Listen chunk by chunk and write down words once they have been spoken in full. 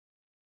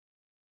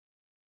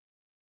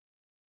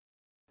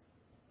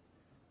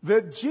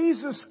That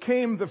Jesus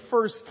came the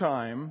first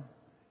time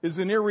is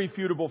an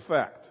irrefutable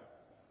fact.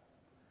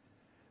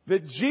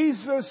 That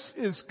Jesus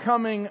is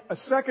coming a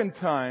second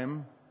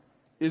time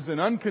is an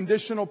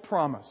unconditional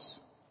promise.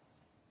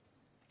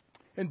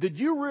 And did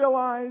you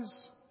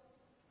realize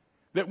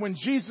that when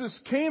Jesus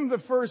came the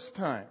first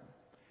time,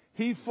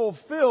 He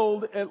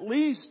fulfilled at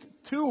least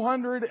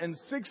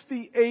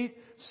 268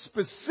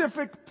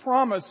 specific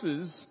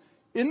promises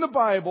in the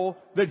Bible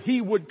that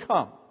He would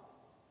come?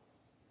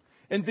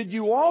 And did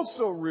you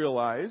also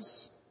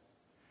realize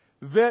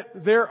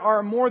that there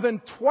are more than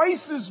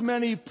twice as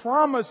many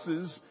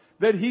promises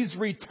that He's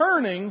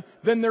returning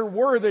than there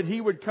were that He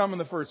would come in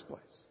the first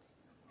place?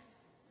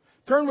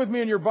 Turn with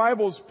me in your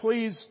Bibles,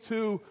 please,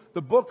 to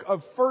the book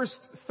of 1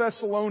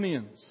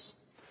 Thessalonians.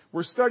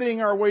 We're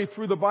studying our way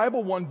through the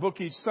Bible, one book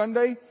each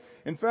Sunday.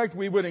 In fact,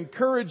 we would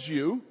encourage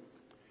you,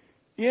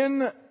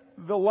 in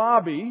the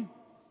lobby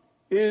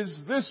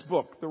is this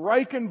book, the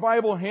Riken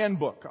Bible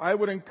Handbook. I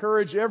would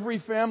encourage every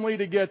family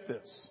to get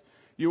this.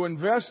 You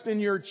invest in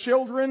your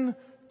children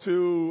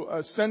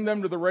to send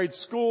them to the right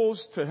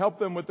schools, to help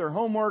them with their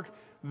homework.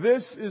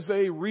 This is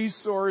a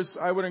resource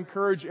I would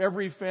encourage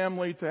every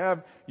family to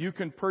have. You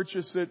can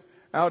purchase it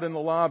out in the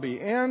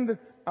lobby. And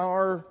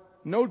our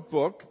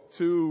notebook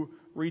to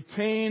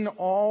retain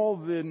all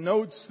the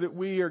notes that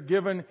we are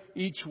given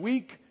each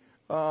week.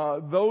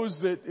 Those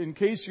that, in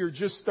case you're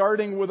just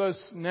starting with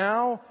us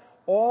now,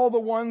 all the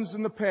ones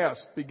in the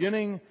past,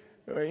 beginning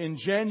in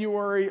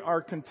January,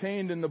 are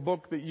contained in the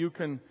book that you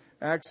can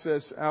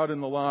access out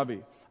in the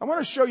lobby. I want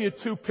to show you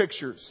two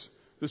pictures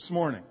this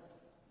morning.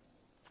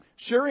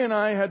 Sherry and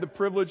I had the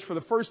privilege for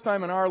the first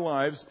time in our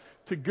lives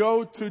to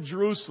go to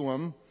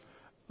Jerusalem.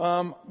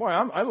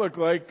 I look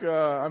like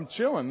I'm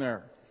chilling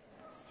there.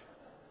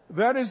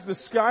 That is the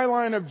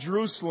skyline of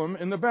Jerusalem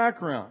in the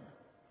background.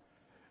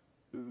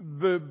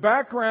 The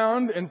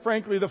background and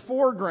frankly the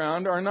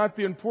foreground are not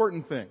the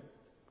important thing.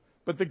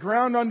 But the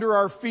ground under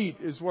our feet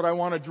is what I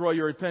want to draw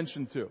your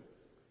attention to.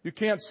 You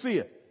can't see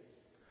it.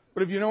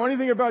 But if you know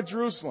anything about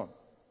Jerusalem,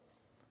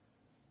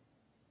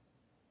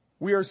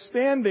 we are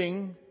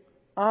standing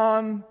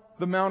on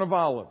the Mount of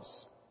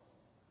Olives.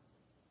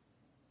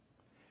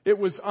 It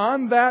was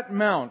on that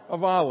Mount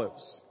of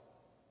Olives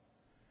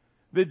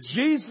that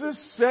Jesus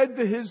said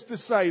to His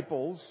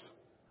disciples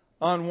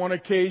on one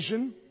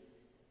occasion,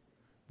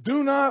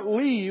 "Do not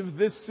leave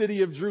this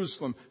city of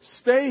Jerusalem.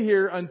 Stay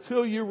here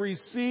until you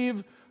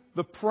receive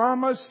the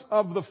promise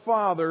of the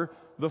Father,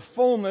 the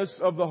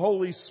fullness of the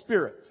Holy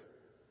Spirit."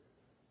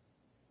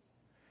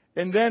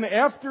 And then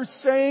after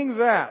saying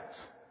that,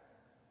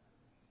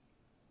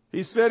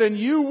 He said, "And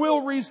you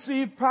will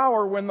receive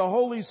power when the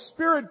Holy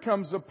Spirit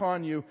comes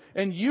upon you,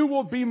 and you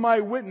will be my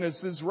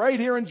witnesses right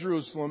here in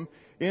Jerusalem,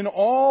 in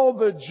all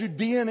the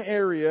Judean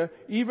area,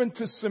 even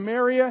to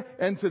Samaria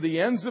and to the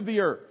ends of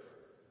the earth."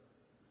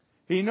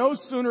 He no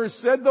sooner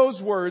said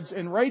those words,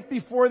 and right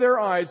before their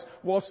eyes,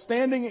 while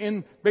standing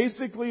in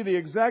basically the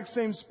exact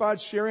same spot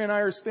Sherry and I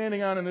are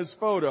standing on in this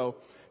photo,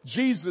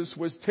 Jesus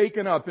was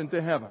taken up into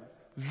heaven.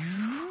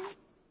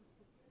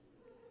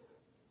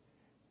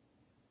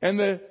 And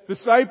the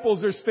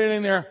disciples are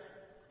standing there.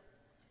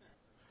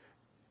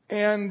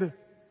 And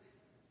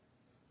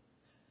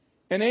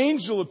an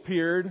angel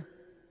appeared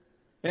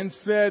and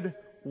said,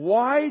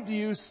 "Why do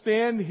you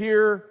stand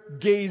here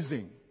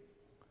gazing?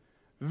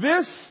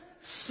 This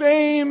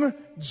same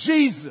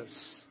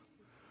Jesus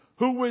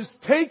who was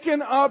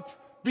taken up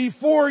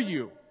before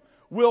you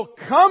will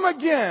come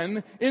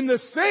again in the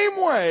same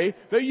way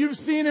that you've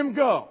seen Him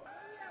go."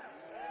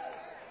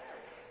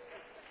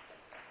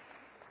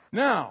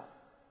 Now,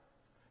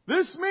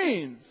 this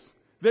means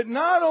that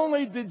not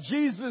only did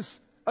Jesus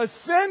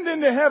ascend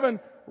into heaven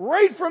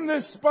right from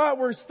this spot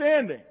we're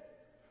standing,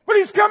 but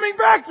He's coming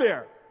back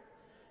there.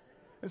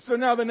 And so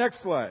now the next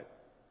slide.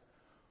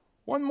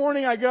 One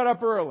morning I got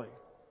up early.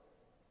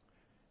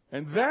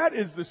 And that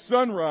is the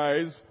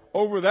sunrise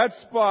over that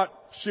spot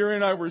Sherry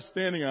and I were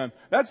standing on.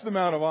 That's the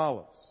Mount of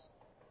Olives.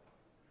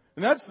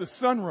 And that's the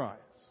sunrise.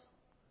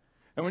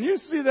 And when you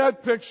see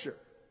that picture,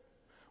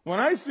 when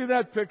I see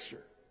that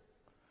picture,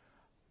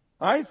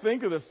 I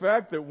think of the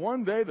fact that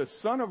one day the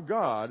Son of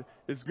God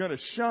is going to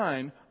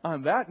shine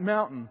on that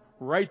mountain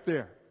right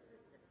there.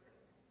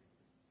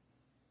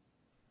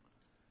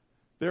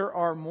 There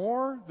are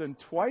more than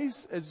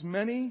twice as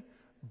many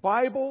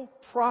Bible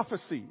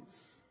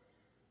prophecies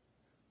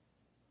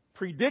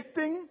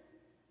predicting,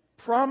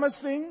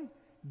 promising,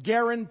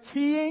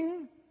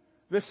 guaranteeing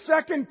the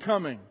second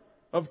coming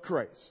of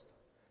Christ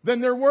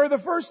than there were the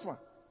first one.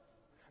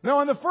 Now,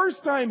 on the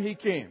first time He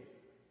came,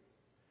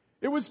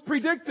 it was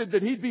predicted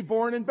that He'd be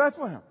born in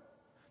Bethlehem,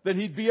 that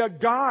He'd be a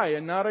guy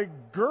and not a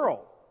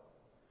girl,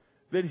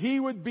 that He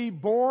would be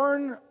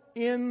born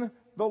in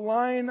the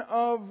line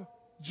of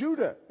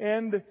Judah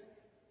and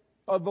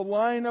of the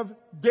line of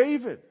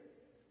David,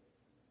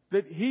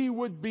 that He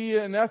would be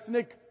an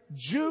ethnic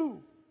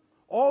Jew.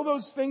 All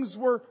those things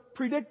were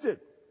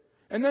predicted.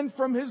 And then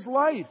from His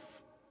life,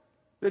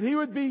 that He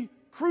would be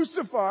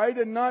crucified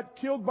and not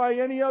killed by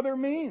any other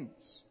means.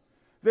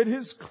 that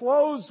his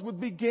clothes would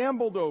be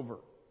gambled over,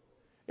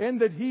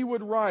 and that he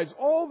would rise.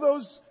 All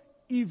those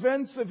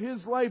events of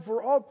his life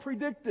were all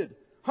predicted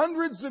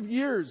hundreds of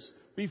years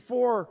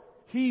before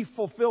he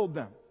fulfilled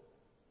them.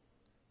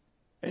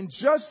 And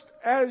just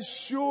as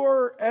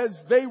sure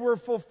as they were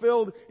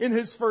fulfilled in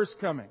his first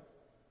coming,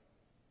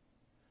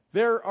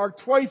 there are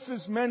twice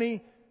as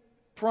many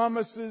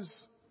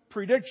promises,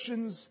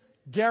 predictions,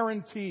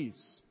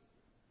 guarantees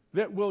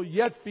that will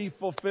yet be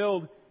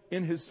fulfilled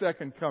in his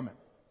second coming.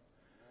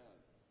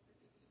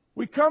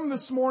 We come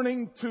this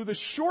morning to the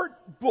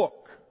short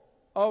book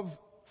of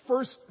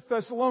 1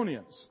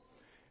 Thessalonians.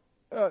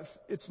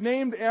 It's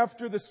named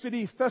after the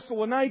city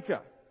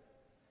Thessalonica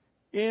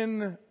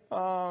in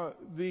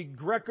the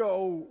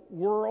Greco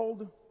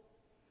world.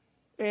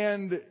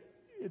 And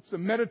it's a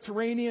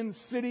Mediterranean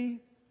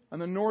city on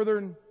the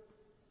northern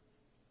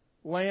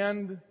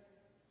land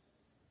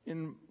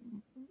in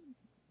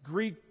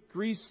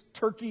Greece,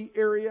 Turkey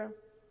area.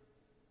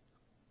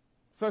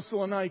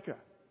 Thessalonica.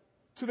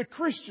 To the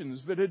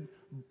Christians that had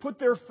put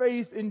their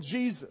faith in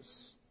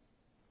Jesus.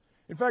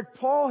 In fact,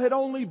 Paul had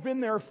only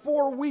been there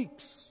 4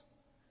 weeks,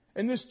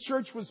 and this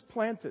church was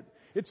planted.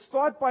 It's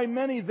thought by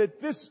many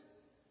that this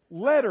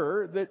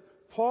letter that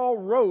Paul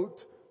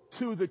wrote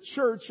to the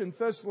church in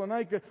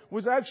Thessalonica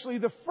was actually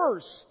the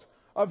first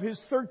of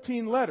his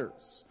 13 letters.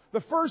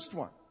 The first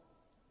one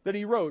that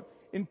he wrote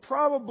in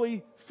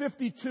probably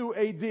 52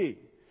 AD.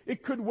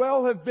 It could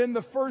well have been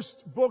the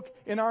first book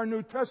in our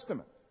New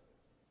Testament.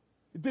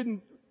 It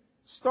didn't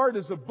start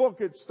as a book,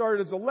 it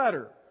started as a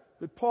letter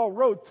that Paul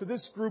wrote to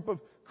this group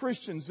of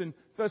Christians in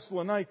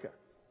Thessalonica.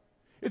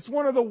 It's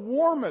one of the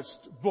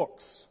warmest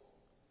books.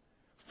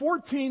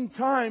 14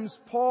 times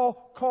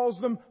Paul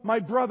calls them my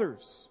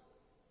brothers.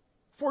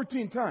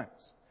 14 times.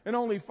 In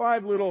only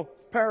 5 little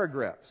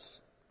paragraphs.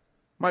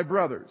 My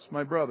brothers,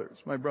 my brothers,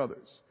 my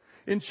brothers.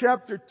 In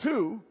chapter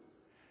 2,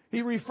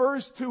 he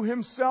refers to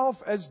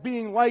himself as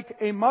being like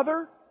a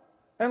mother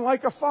and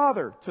like a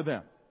father to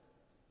them.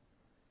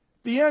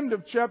 The end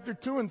of chapter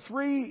 2 and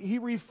 3, he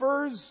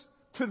refers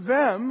to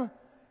them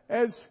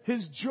as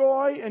his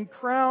joy and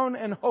crown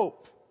and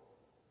hope.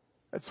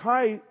 That's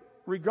high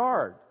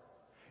regard.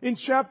 In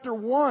chapter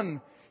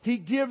 1, he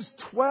gives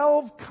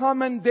 12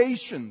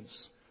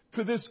 commendations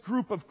to this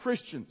group of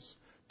Christians.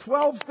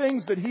 12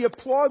 things that he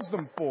applauds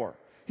them for.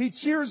 He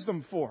cheers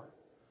them for.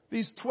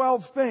 These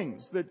 12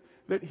 things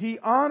that he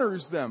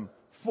honors them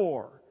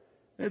for.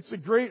 It's a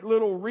great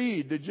little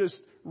read to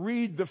just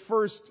read the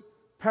first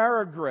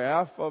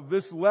paragraph of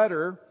this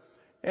letter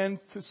and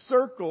to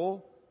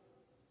circle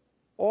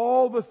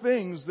all the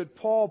things that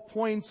Paul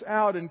points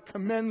out and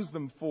commends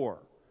them for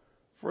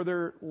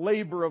their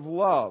labor of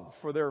love,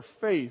 for their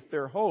faith,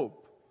 their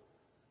hope,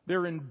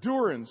 their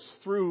endurance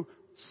through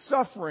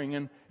suffering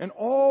and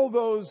all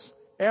those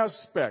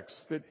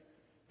aspects that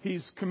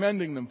he's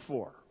commending them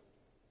for.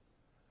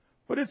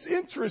 But it's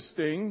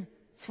interesting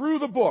through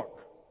the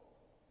book.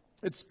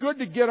 It's good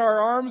to get our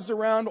arms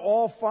around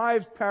all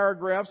 5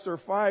 paragraphs or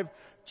 5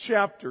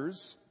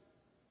 chapters.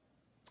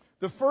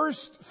 The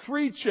first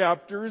 3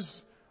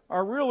 chapters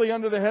are really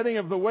under the heading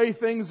of the way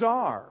things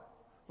are,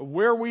 of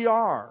where we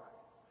are.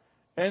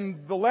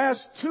 And the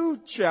last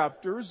 2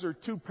 chapters or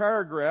 2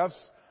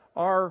 paragraphs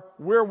are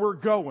where we're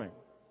going.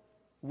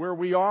 Where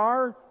we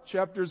are,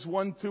 chapters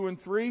 1, 2,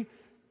 and 3.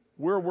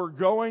 Where we're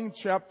going,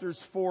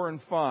 chapters 4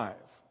 and 5.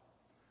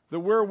 The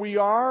where we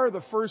are,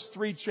 the first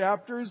 3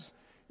 chapters,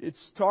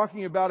 it's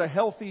talking about a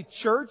healthy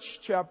church,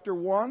 chapter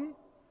 1,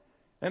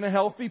 and a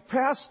healthy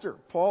pastor.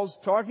 Paul's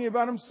talking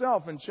about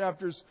himself in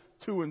chapters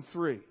 2 and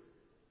 3.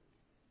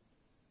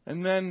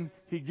 And then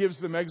he gives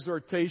them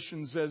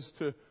exhortations as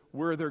to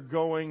where they're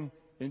going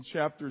in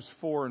chapters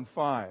 4 and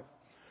 5.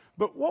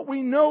 But what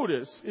we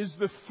notice is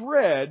the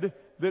thread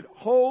that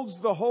holds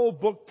the whole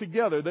book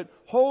together, that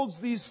holds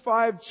these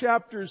 5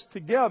 chapters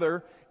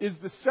together, is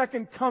the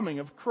second coming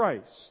of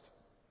Christ.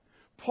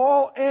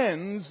 Paul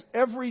ends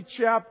every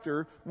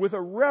chapter with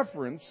a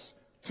reference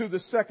to the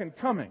second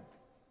coming.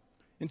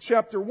 In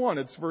chapter 1,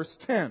 it's verse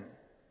 10.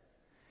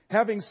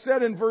 Having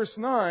said in verse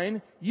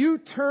 9, you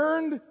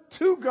turned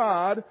to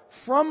God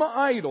from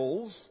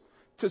idols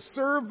to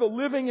serve the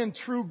living and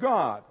true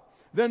God.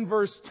 Then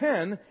verse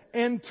 10,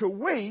 and to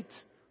wait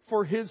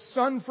for His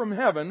Son from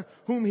heaven,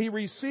 whom He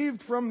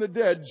received from the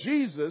dead,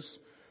 Jesus,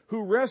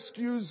 who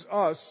rescues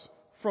us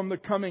from the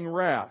coming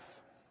wrath.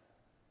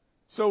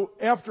 So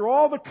after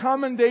all the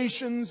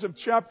commendations of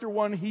chapter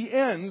 1, he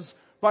ends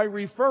by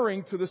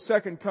referring to the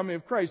second coming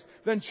of Christ.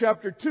 Then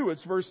chapter 2,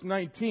 it's verse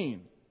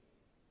 19.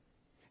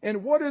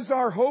 And what is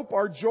our hope,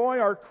 our joy,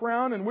 our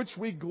crown, in which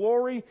we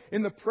glory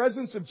in the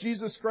presence of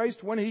Jesus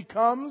Christ when He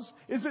comes?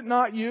 Is it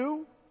not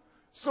you?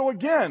 So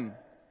again,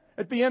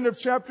 at the end of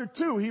chapter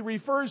 2, he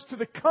refers to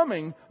the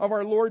coming of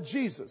our Lord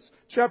Jesus.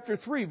 Chapter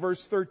 3,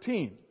 verse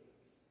 13.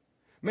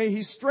 May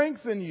He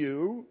strengthen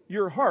you,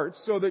 your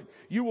hearts, so that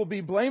you will be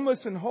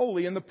blameless and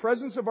holy in the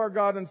presence of our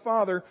God and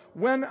Father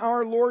when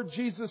our Lord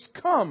Jesus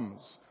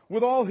comes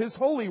with all His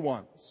holy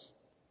ones.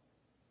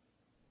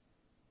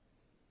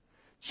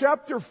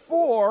 Chapter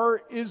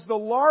 4 is the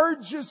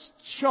largest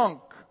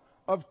chunk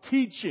of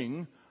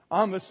teaching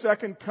on the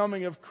second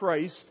coming of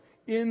Christ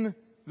in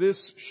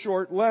this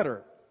short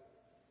letter.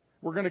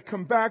 We're going to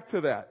come back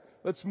to that.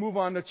 Let's move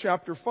on to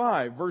chapter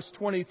 5, verse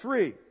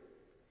 23.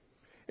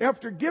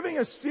 After giving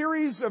a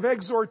series of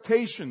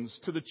exhortations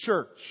to the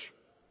church,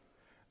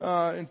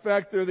 in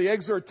fact, they're the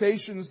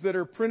exhortations that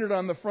are printed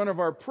on the front of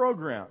our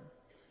program.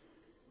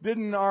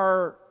 Didn't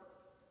our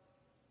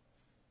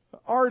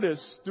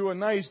artists do a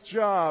nice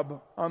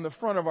job on the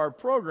front of our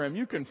program?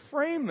 You can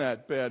frame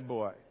that bad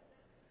boy.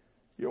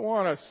 You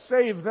want to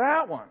save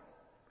that one.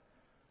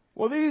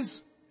 Well,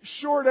 these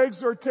short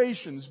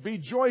exhortations: be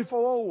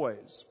joyful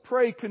always,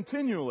 pray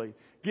continually,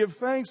 give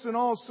thanks in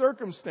all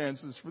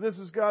circumstances, for this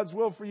is God's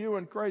will for you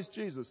in Christ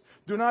Jesus.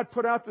 Do not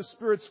put out the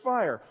Spirit's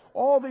fire.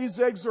 All these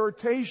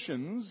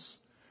exhortations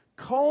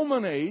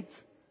culminate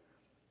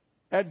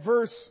at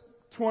verse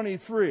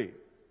 23.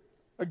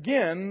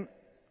 Again,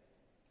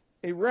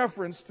 a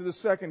reference to the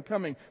second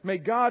coming. May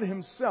God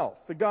Himself,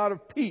 the God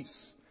of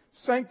peace,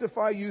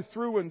 sanctify you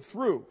through and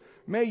through.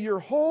 May your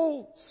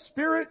whole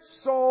spirit,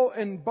 soul,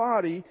 and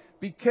body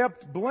be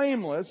kept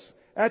blameless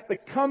at the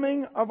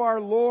coming of our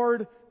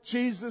Lord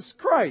Jesus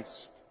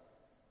Christ.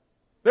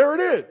 There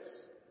it is.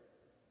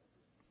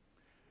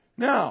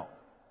 Now,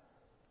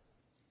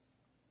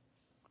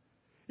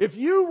 if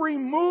you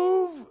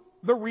remove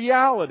the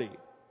reality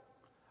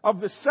of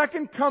the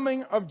second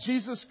coming of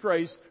Jesus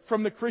Christ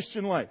from the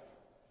Christian life,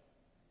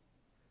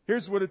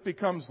 here's what it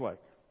becomes like.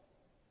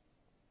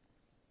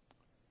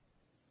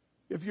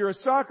 If you're a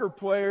soccer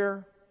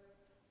player,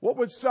 what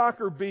would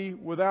soccer be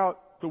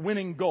without the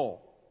winning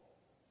goal?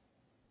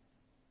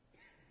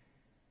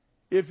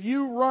 If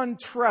you run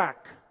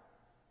track,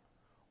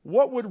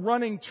 what would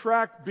running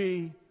track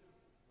be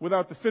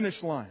without the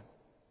finish line?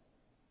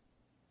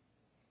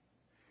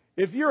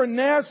 If you're a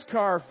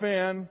NASCAR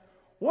fan,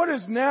 what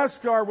is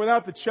NASCAR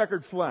without the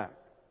checkered flag?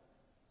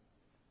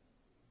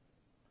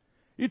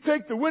 You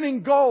take the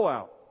winning goal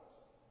out.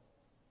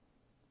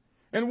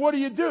 And what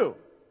do?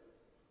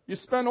 You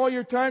spend all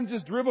your time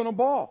just dribbling a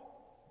ball.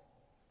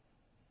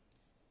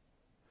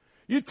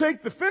 You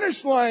take the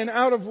finish line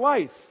out of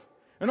life,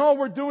 and all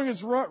we're doing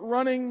is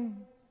running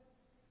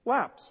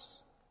laps.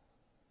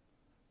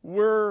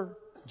 We're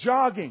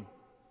jogging.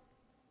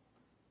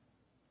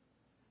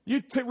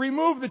 You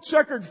remove the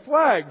checkered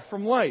flag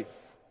from life,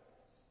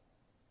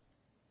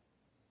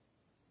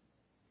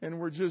 and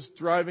we're just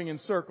driving in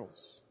circles.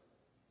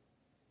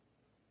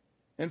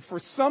 And for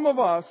some of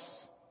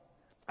us,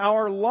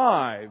 our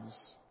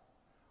lives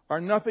are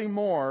nothing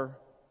more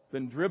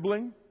than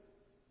dribbling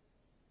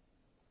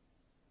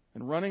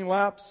and running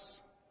laps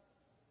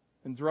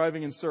and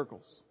driving in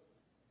circles.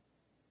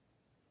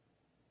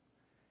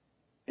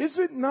 Is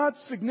it not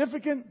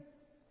significant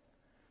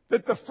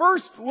that the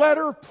first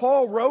letter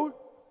Paul wrote,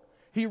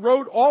 he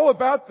wrote all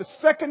about the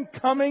second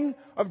coming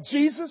of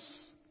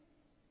Jesus?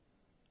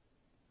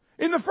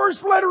 In the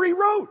first letter he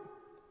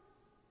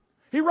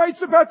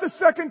writes about the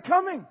second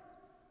coming.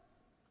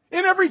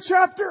 In every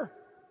chapter.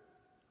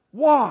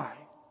 Why?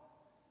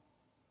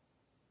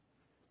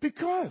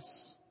 Because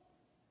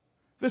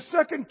the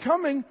second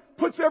coming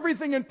puts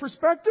everything in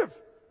perspective.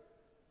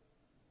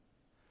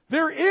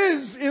 There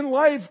is in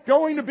life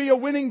going to be a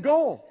winning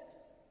goal.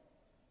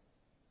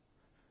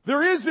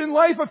 There is in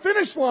life a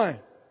finish line.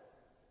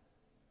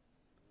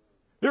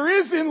 There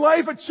is in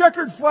life a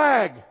checkered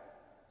flag.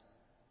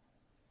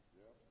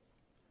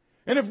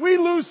 And if we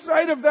lose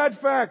sight of that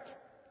fact,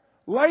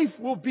 life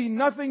will be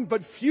nothing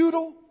but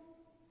futile,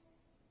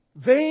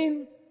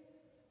 vain,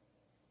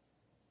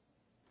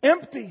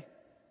 empty,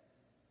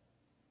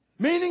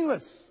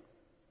 meaningless.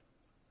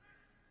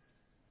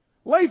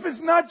 Life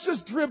is not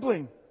just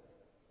dribbling.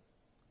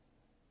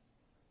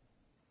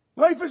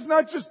 Life is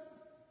not just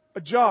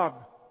a jog.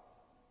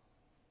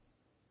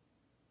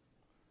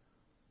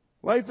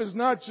 Life is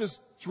not just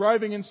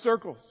driving in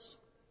circles.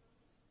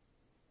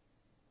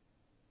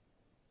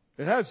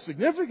 It has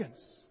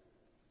significance.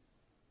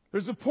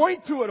 There's a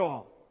point to it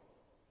all.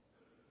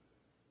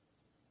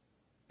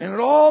 And it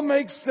all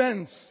makes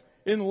sense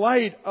in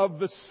light of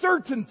the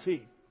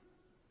certainty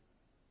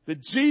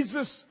that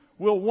Jesus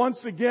will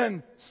once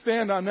again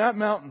stand on that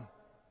mountain.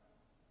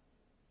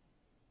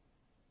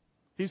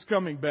 He's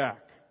coming back.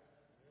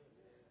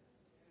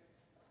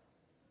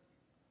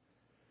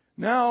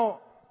 Now,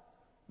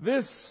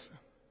 this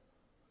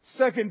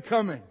second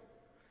coming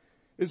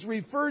is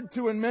referred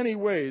to in many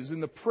ways in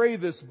the Pray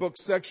This Book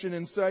section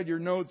inside your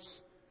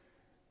notes.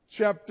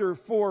 Chapter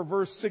 4,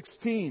 verse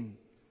 16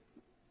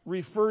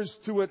 refers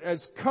to it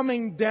as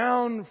coming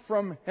down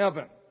from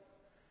heaven.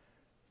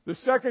 The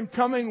second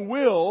coming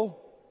will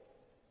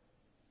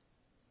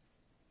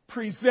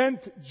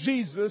present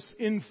Jesus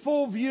in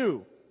full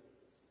view.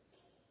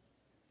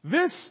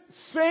 This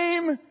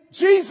same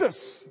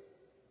Jesus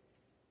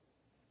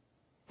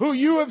who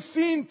you have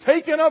seen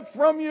taken up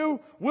from you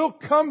will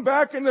come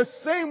back in the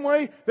same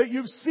way that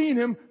you've seen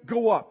Him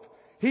go up.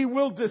 He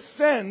will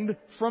descend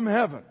from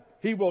heaven.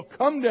 He will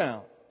come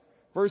down.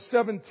 Verse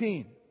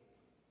 17.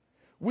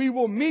 We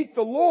will meet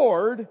the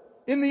Lord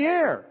in the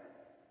air.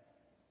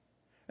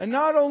 And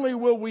not only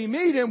will we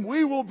meet Him,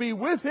 we will be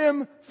with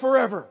Him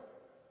forever.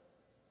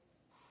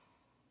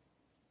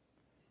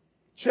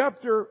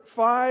 Chapter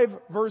 5,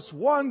 verse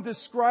 1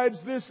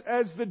 describes this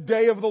as the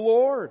day of the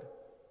Lord.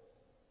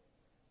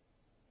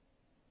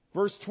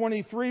 Verse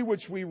 23,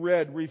 which we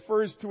read,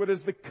 refers to it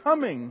as the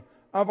coming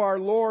of our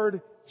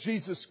Lord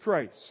Jesus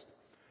Christ.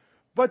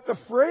 But the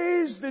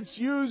phrase that's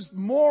used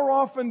more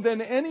often than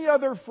any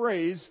other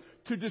phrase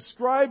to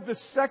describe the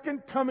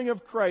second coming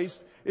of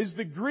Christ is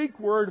the Greek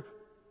word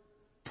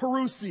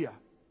parousia.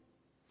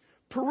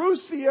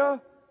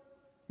 Parousia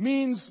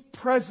means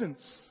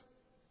presence.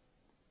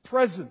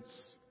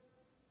 Presence.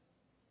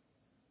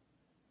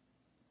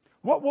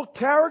 What will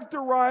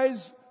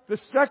characterize the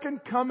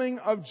second coming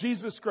of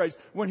Jesus Christ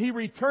when He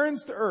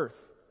returns to earth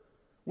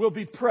will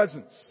be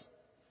presence.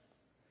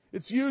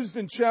 It's used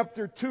in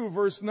chapter 2,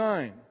 verse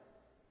 9.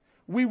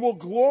 We will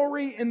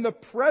glory in the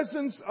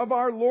presence of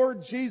our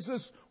Lord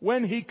Jesus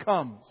when He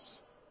comes.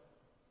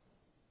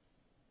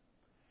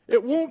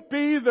 It won't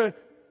be the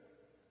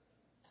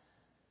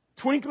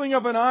twinkling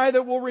of an eye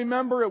that we'll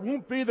remember. It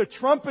won't be the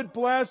trumpet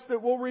blast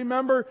that we'll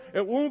remember.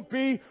 It won't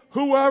be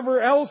whoever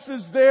else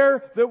is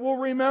there that we'll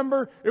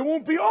remember. It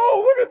won't be,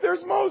 oh, look at,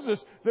 there's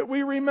Moses, that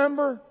we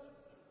remember.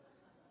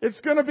 It's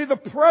going to be the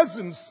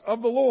presence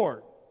of the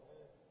Lord.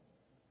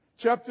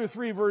 Chapter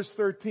 3, verse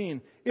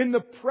 13. In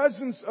the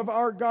presence of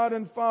our God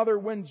and Father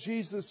when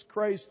Jesus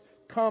Christ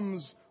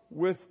comes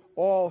with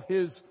all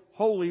His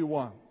holy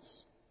ones.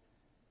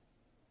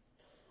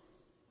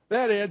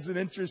 That adds an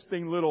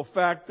interesting little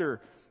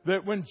factor,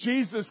 that when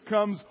Jesus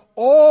comes,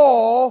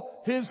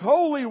 all His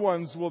holy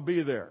ones will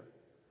be there.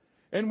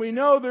 And we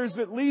know there's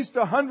at least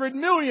 100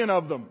 million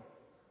of them.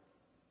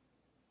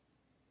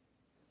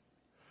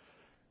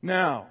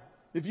 Now,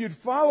 if you'd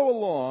follow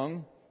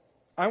along,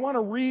 I want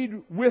to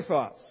read with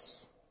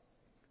us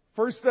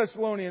 1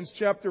 Thessalonians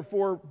chapter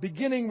 4,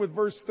 beginning with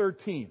verse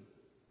 13.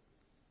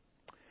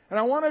 And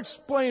I want to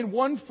explain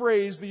one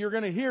phrase that you're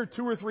going to hear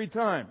 2 or 3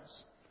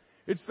 times.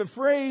 It's the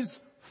phrase,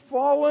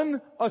 fallen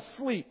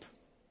asleep.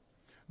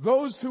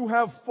 Those who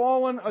have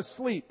fallen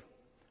asleep.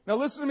 Now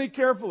listen to me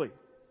carefully.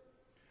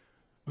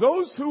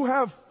 Those who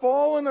have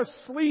fallen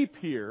asleep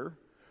here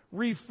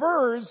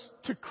refers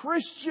to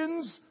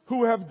Christians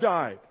who have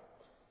died.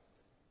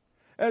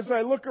 As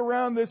I look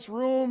around this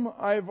room,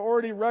 I've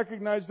already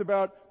recognized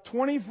about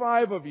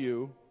 25 of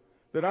you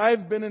that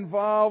I've been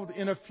involved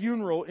in a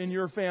funeral in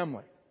your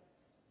family.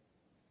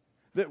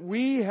 That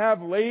we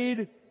have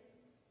laid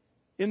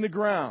in the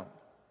ground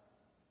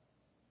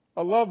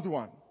a loved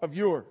one of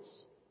yours.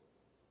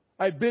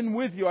 I've been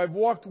with you. I've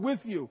walked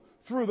with you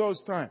through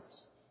those times.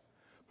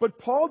 But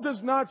Paul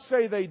does not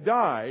say they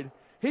died.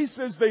 He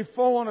says they've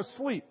fallen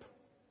asleep.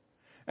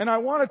 And I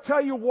want to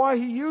tell you why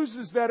he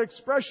uses that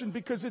expression,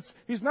 because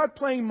he's not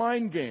playing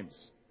mind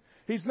games.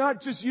 He's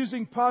not just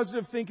using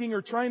positive thinking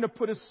or trying to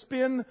put a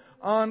spin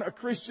on a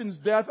Christian's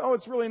death. Oh,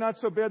 it's really not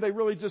so bad. They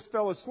really just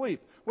fell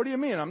asleep. What do you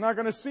mean? I'm not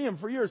going to see them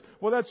for years.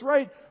 Well, that's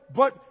right.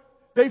 But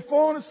they've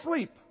fallen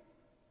asleep.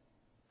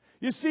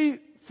 You see,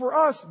 for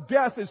us,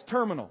 death is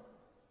terminal.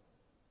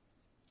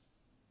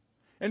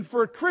 And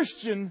for a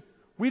Christian,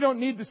 we don't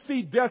need to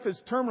see death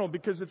as terminal,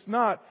 because it's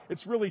not.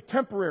 It's really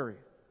temporary.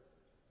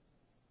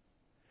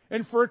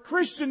 And for a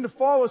Christian to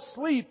fall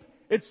asleep,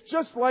 it's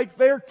just like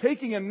they're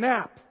taking a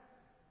nap.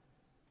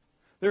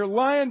 They're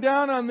lying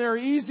down on their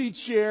easy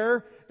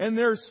chair and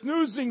they're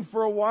snoozing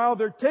for a while.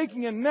 They're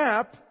taking a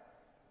nap.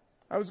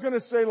 I was going to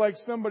say like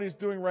somebody's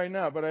doing right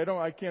now, but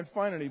I can't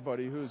find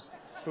anybody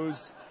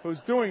who's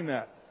doing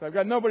that. So I've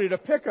got nobody to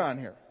pick on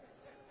here.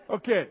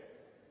 Okay.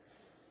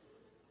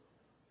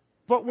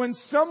 But when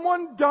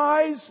someone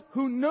dies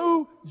who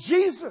knew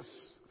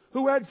Jesus,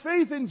 who had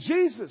faith in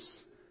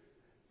Jesus,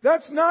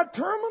 that's not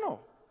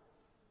terminal.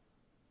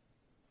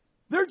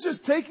 They're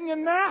just taking a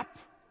nap.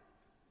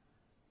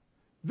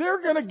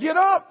 They're going to get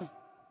up.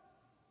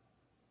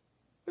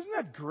 Isn't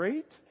that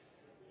great?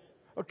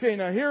 Okay,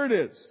 now here it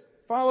is.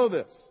 Follow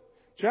this.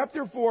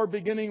 Chapter 4,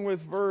 beginning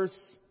with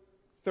verse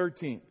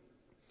 13.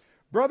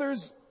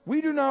 Brothers,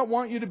 we do not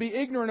want you to be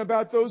ignorant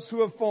about those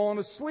who have fallen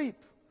asleep,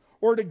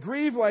 or to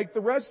grieve like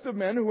the rest of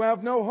men who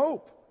have no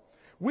hope.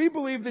 We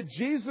believe that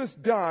Jesus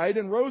died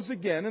and rose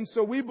again, and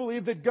so we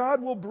believe that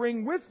God will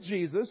bring with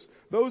Jesus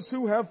those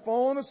who have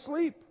fallen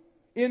asleep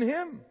in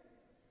Him.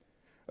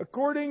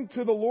 According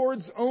to the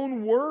Lord's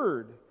own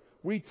word,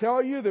 we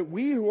tell you that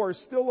we who are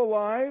still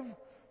alive,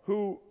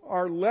 who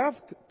are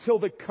left till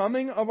the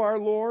coming of our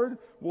Lord,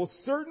 will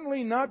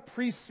certainly not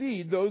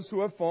precede those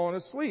who have fallen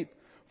asleep.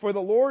 For the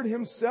Lord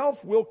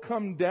Himself will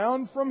come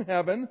down from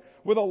heaven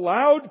with a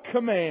loud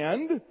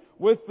command,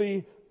 with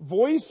the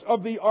voice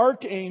of the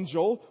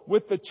archangel,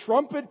 with the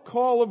trumpet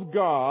call of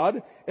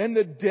God, and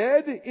the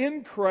dead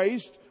in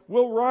Christ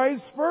will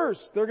rise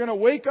first. They're going to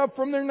wake up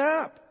from their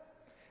nap.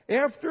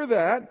 After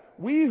that,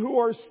 we who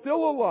are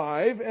still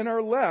alive and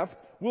are left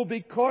will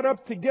be caught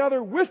up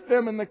together with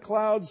them in the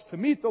clouds to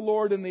meet the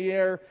Lord in the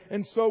air,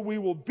 and so we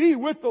will be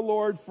with the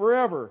Lord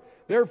forever.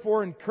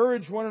 Therefore,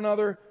 encourage one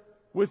another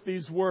with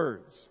these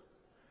words.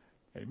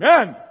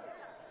 Amen.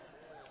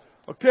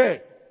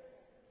 Okay.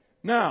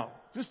 Now,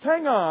 just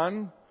hang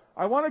on.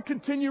 I want to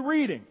continue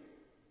reading.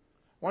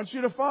 I want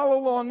you to follow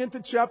along into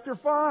chapter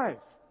 5.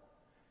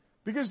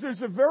 Because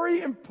there's a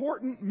very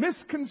important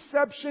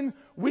misconception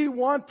we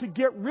want to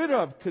get rid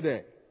of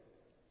today.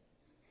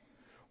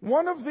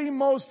 One of the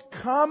most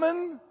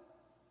common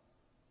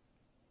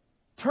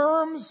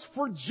terms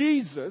for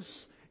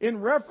Jesus in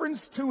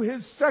reference to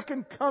His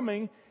second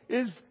coming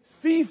is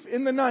thief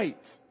in the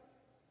night.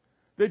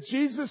 That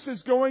Jesus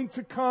is going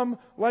to come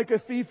like a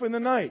thief in the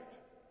night.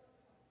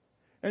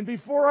 And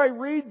before I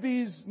read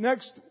these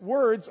next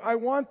words, I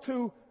want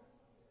to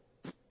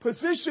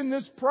position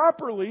this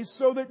properly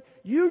so that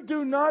you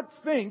do not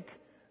think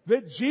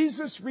that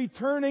Jesus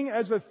returning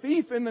as a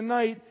thief in the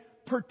night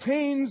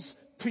pertains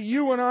to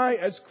you and I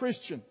as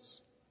Christians.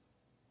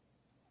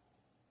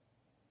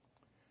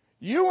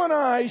 You and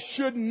I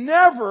should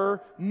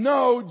never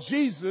know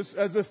Jesus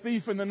as a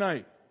thief in the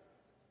night.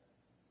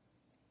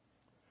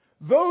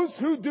 Those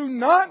who do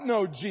not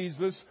know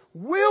Jesus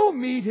will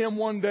meet Him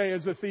one day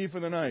as a thief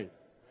in the night.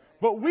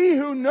 But we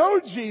who know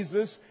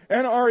Jesus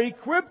and are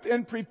equipped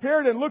and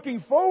prepared and looking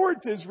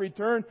forward to His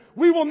return,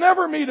 we will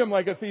never meet Him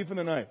like a thief in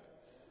the night.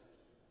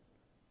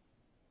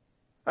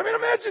 I mean,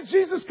 imagine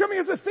Jesus coming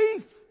as a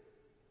thief.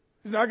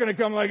 He's not going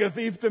to come like a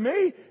thief to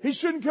me. He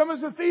shouldn't come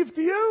as a thief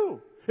to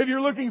you if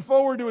you're looking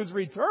forward to His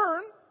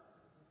return.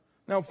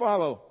 Now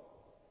follow.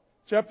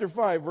 Chapter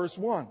 5, verse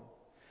 1.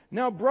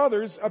 Now,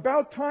 brothers,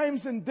 about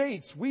times and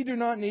dates we do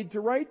not need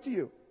to write to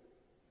you.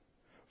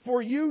 For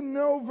you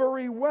know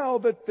very well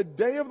that the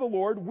day of the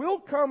Lord will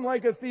come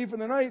like a thief in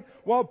the night.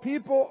 While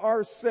people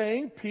are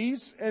saying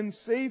peace and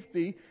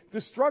safety,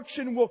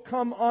 destruction will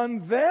come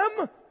on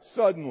them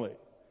suddenly,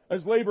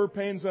 as labor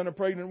pains on a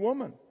pregnant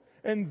woman.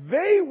 And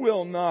they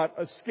will not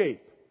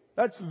escape.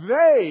 That's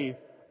they.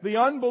 The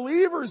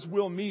unbelievers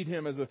will meet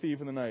Him as a thief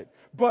in the night.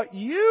 But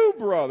you,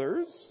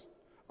 brothers,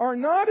 are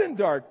not in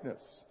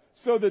darkness,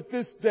 so that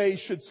this day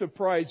should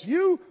surprise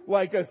you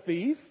like a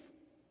thief.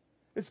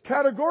 It's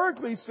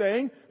categorically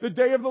saying the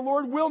day of the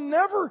Lord will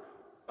never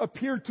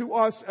appear to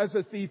us as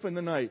a thief in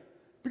the night,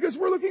 because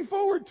we're looking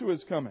forward to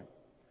His coming.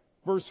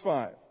 Verse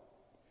 5.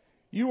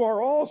 You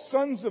are all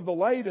sons of the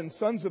light and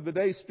sons of the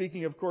day,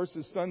 speaking of course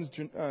as sons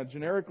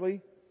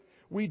generically.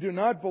 We do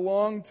not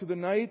belong to the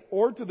night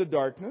or to the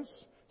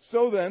darkness.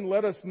 So then,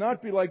 let us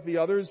not be like the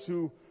others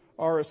who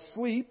are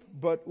asleep,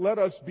 but let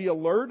us be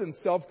alert and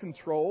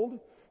self-controlled.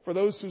 For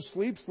those who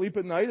sleep, sleep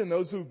at night, and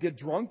those who get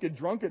drunk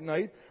at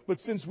night. But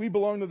since we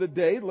belong to the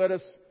day, let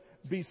us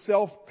be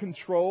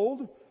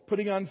self-controlled,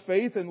 putting on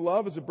faith and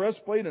love as a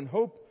breastplate and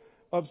hope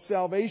of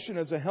salvation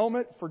as a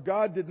helmet. For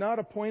God did not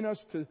appoint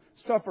us to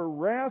suffer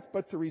wrath,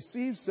 but to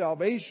receive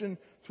salvation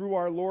through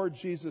our Lord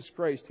Jesus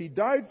Christ. He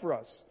died for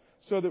us,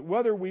 so that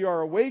whether we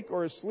are awake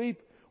or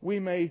asleep, we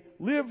may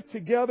live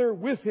together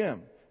with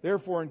Him.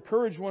 Therefore,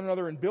 encourage one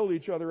another and build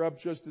each other up,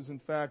 just as in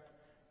fact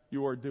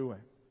you are doing.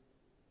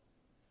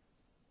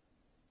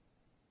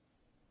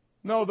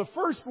 No, the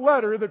first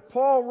letter that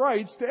Paul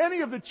writes to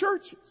any of the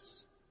churches,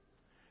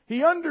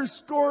 he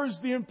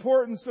underscores the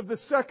importance of the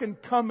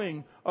second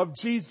coming of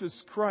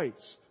Jesus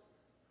Christ.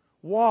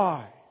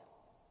 Why?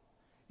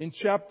 In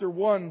chapter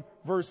 1,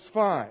 verse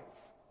 5.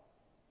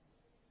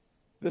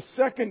 The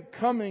second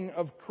coming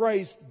of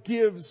Christ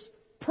gives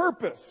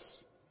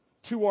purpose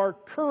to our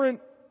current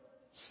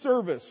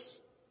service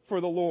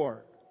for the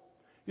Lord.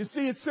 You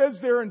see, it says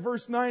there in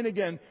verse 9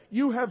 again,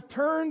 you have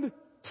turned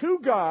to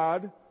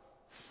God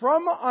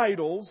from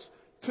idols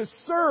to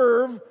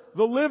serve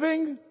the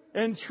living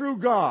and true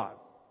God.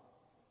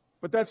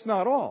 But that's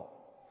not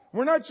all.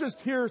 We're not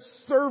just here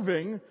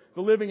serving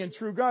the living and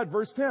true God.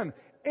 Verse 10,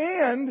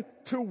 and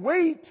to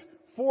wait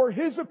for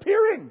His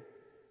appearing.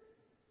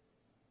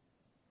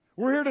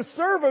 We're here to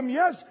serve Him,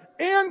 yes,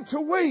 and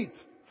to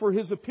wait for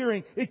His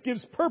appearing. It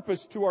gives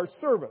purpose to our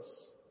service.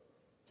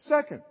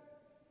 Second,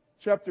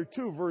 chapter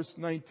 2, verse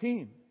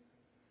 19.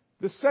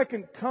 The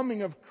second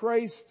coming of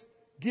Christ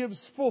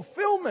gives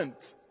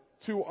fulfillment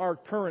to our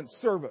current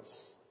service.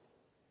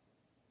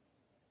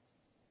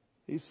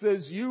 He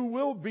says, you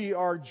will be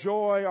our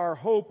joy, our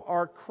hope,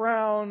 our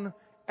crown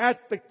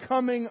at the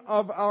coming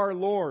of our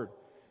Lord.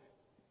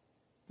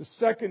 The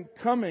second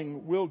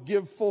coming will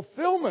give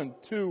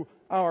fulfillment to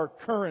our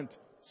current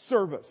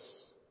service.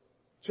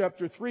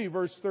 Chapter 3,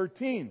 verse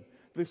 13.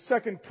 The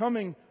second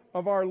coming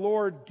of our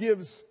Lord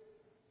gives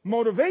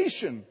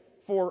motivation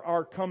for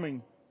our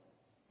coming,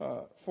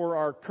 for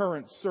our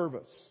current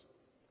service.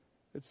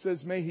 It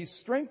says, may He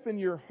strengthen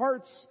your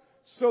hearts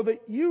so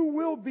that you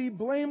will be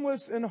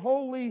blameless and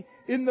holy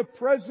in the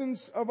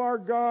presence of our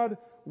God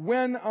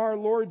when our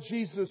Lord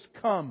Jesus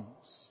comes.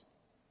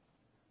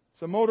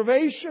 It's a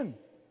motivation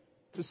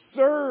to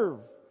serve,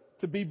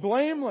 to be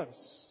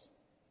blameless.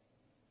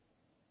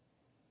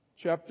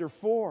 Chapter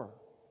 4.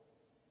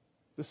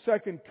 The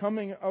second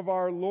coming of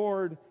our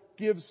Lord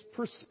gives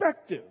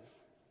perspective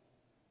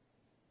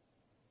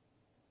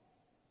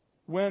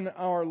when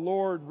our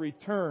Lord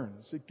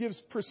returns. It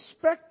gives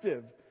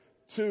perspective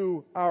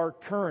to our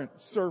current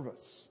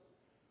service.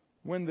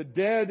 When the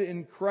dead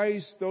in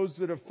Christ, those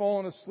that have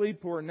fallen asleep,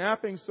 who are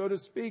napping, so to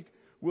speak,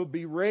 will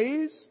be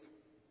raised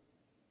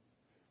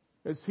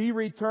as He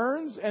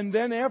returns, and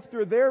then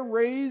after they're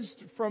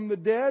raised from the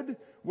dead,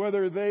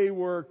 whether they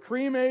were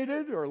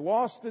cremated or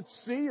lost at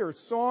sea or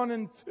sawn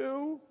in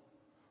two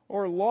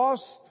or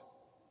lost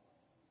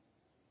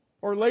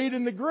or laid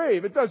in the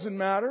grave, it doesn't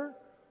matter,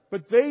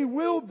 but they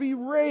will be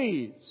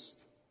raised.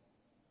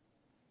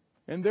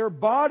 And their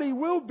body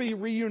will be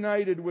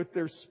reunited with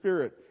their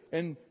spirit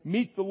and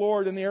meet the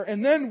Lord in the air.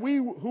 And then we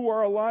who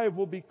are alive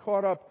will be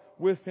caught up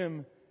with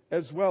Him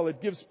as well.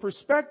 It gives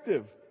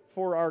perspective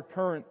for our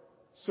current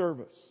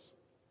service.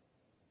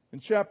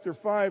 In chapter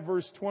 5,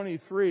 verse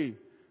 23,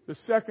 the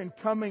second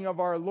coming of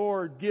our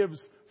Lord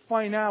gives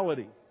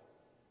finality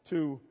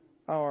to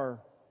our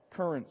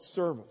current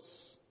service.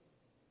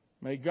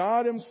 May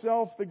God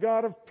Himself, the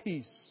God of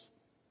peace,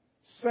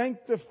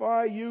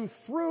 sanctify you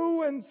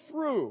through and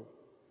through.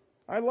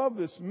 I love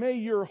this. May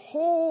your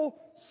whole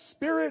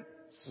spirit,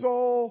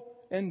 soul,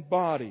 and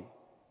body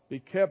be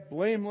kept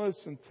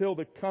blameless until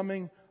the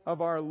coming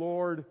of our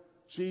Lord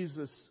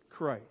Jesus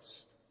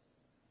Christ.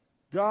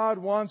 God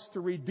wants to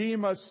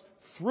redeem us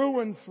through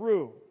and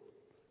through.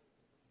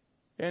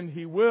 And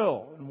He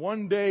will. And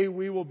one day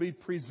we will be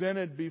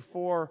presented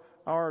before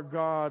our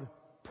God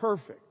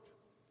perfect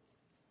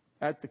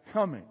at the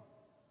coming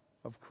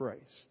of Christ.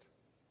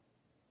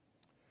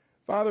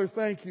 Father,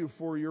 thank You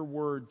for Your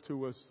word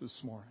to us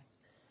this morning.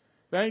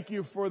 Thank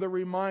You for the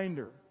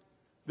reminder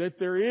that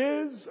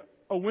there is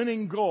a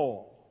winning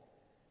goal.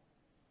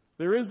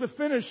 There is a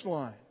finish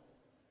line.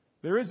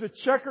 There is a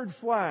checkered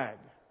flag.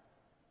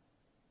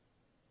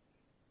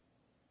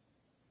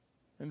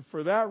 And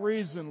for that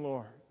reason,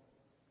 Lord,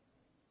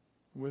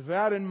 with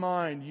that in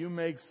mind, You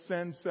make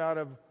sense out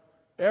of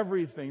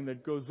everything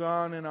that goes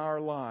on in our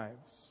lives.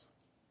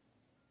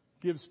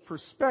 Gives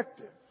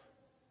perspective,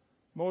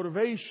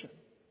 motivation,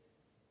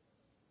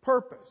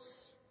 purpose,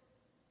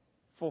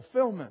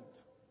 fulfillment,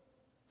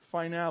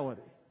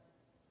 finality.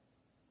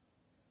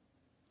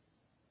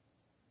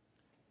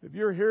 If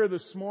you're here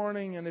this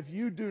morning and if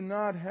you do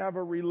not have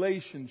a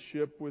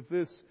relationship with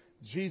this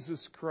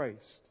Jesus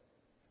Christ,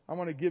 I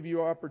want to give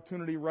you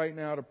opportunity right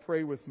now to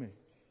pray with me.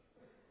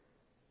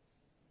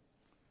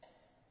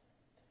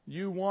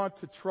 You want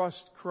to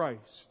trust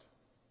Christ.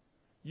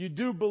 You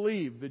do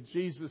believe that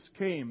Jesus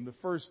came the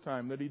first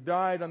time, that He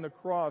died on the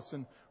cross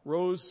and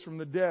rose from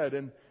the dead,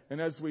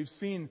 and as we've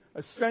seen,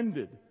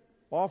 ascended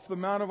off the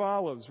Mount of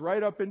Olives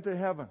right up into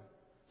heaven,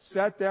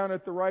 sat down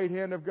at the right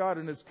hand of God,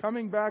 and is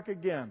coming back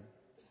again.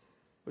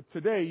 But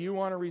today you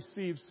want to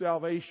receive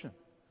salvation.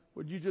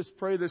 Would you just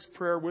pray this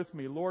prayer with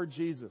me? Lord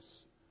Jesus,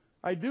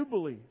 I do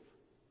believe.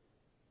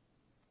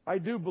 I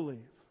do believe.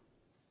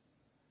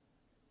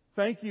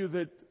 Thank You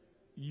that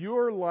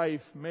Your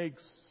life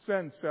makes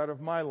sense out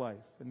of my life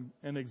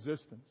and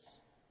existence.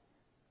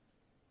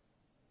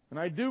 And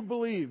I do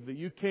believe that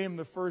You came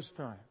the first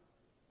time,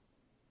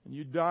 and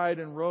You died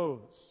and rose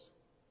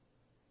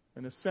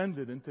and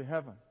ascended into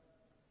heaven.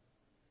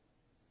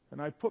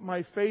 And I put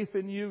my faith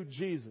in You,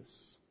 Jesus.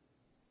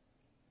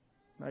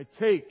 And I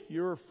take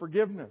Your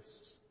forgiveness.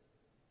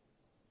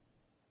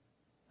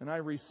 And I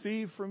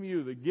receive from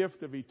You the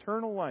gift of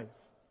eternal life.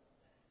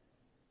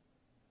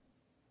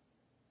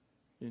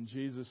 In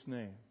Jesus'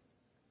 name,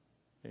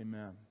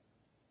 amen.